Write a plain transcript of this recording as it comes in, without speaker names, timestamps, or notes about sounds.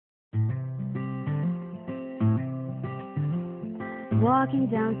Walking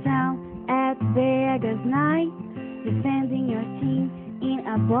downtown at Vegas night, defending your team in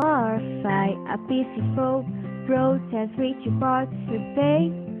a bar fight. A peaceful protest which you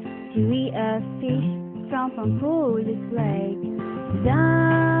participate to eat a fish from Pampul's lake.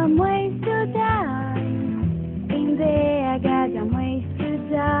 Dumb ways to die, in there I got dumb ways to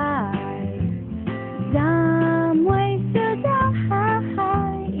die. Dumb ways to die,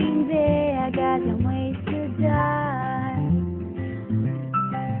 in there I got dumb ways to die.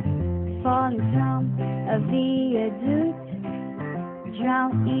 Falling from a viaduct,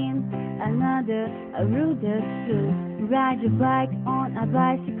 drown in another, a ruder suit. Ride your bike on a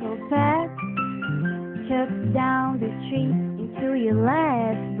bicycle path, chuck down the street into your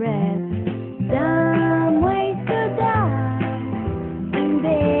last breath. Dumb ways to die, in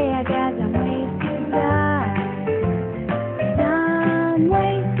there I got dumb ways to die. Dumb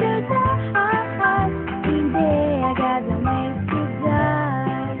ways to die, in there I got dumb ways to die.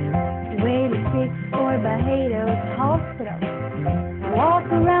 Waiting sick for Barbados Hospital, walk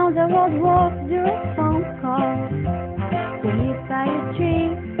around the roadwalk during phone calls. Get hit by a tree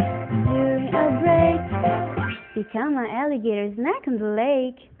during a break, become an alligator's neck on the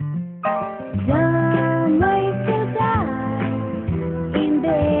lake. Dumb ways to die, in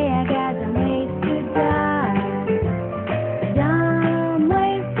there